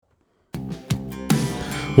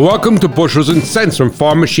Welcome to Bushels and Cents from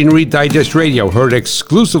Farm Machinery Digest Radio, heard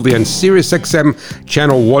exclusively on SiriusXM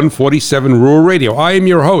Channel 147 Rural Radio. I am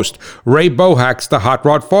your host, Ray Bohacs, the Hot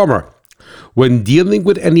Rod Farmer. When dealing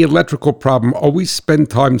with any electrical problem, always spend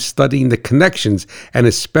time studying the connections and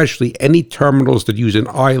especially any terminals that use an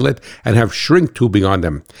eyelet and have shrink tubing on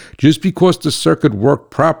them. Just because the circuit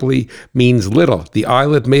worked properly means little. The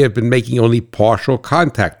eyelet may have been making only partial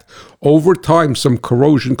contact. Over time, some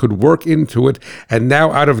corrosion could work into it, and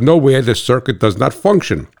now out of nowhere, the circuit does not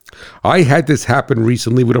function. I had this happen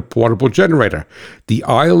recently with a portable generator. The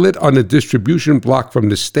eyelet on the distribution block from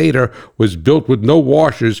the stator was built with no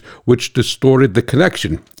washers, which distorted the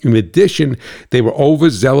connection. In addition, they were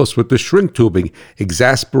overzealous with the shrink tubing,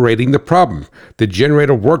 exacerbating the problem. The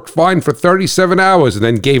generator worked fine for 37 hours and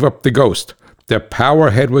then gave up the ghost. The power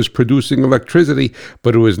head was producing electricity,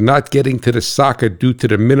 but it was not getting to the socket due to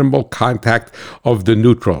the minimal contact of the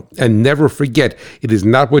neutral. And never forget, it is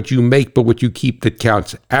not what you make, but what you keep that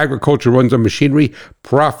counts. Agriculture runs on machinery,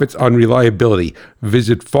 profits on reliability.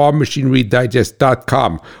 Visit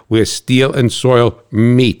farmmachinerydigest.com, where steel and soil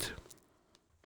meet.